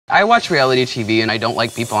I watch reality TV and I don't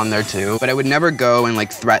like people on there too, but I would never go and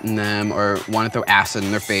like threaten them or want to throw acid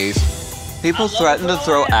in their face. People threaten to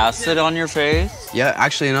throw acid on your face? Yeah,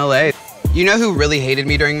 actually in LA. You know who really hated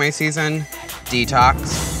me during my season? Detox.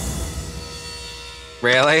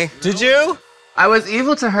 Really? Did you? I was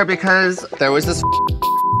evil to her because there was this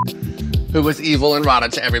who was evil and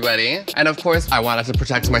rotted to everybody. And of course, I wanted to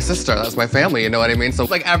protect my sister. That's my family, you know what I mean? So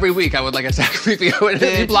like every week I would like attack Phi Phi.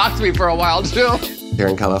 He blocked me for a while too. Here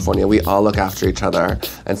in California, we all look after each other.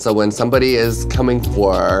 And so when somebody is coming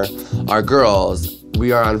for our girls,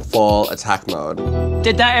 we are on full attack mode.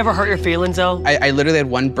 Did that ever hurt your feelings though? I literally had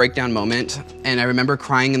one breakdown moment and I remember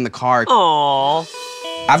crying in the car. Aww.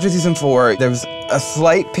 After season 4, there was a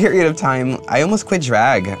slight period of time, I almost quit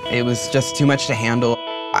drag. It was just too much to handle.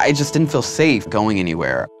 I just didn't feel safe going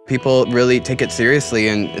anywhere. People really take it seriously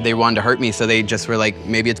and they wanted to hurt me, so they just were like,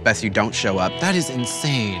 maybe it's best you don't show up. That is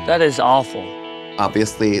insane. That is awful.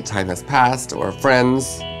 Obviously, time has passed, we're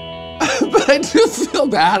friends. But I do feel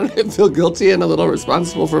bad and I feel guilty and a little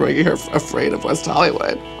responsible for making her afraid of West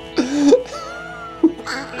Hollywood.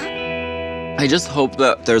 I just hope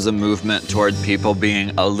that there's a movement toward people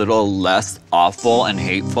being a little less awful and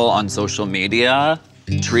hateful on social media.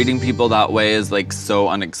 Treating people that way is like so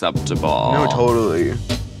unacceptable. No, totally.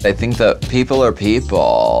 I think that people are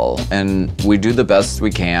people and we do the best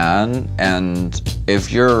we can. And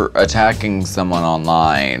if you're attacking someone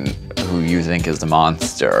online who you think is a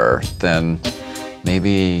monster, then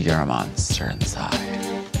maybe you're a monster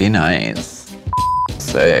inside. Be nice.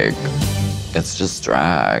 Sake. It's just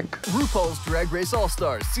drag. RuPaul's Drag Race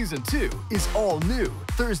All-Stars Season 2 is all new,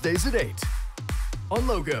 Thursdays at 8 on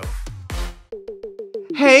Logo.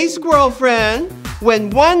 Hey, squirrel friend. When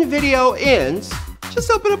one video ends,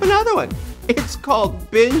 just open up another one. It's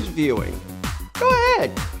called binge viewing. Go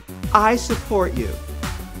ahead. I support you.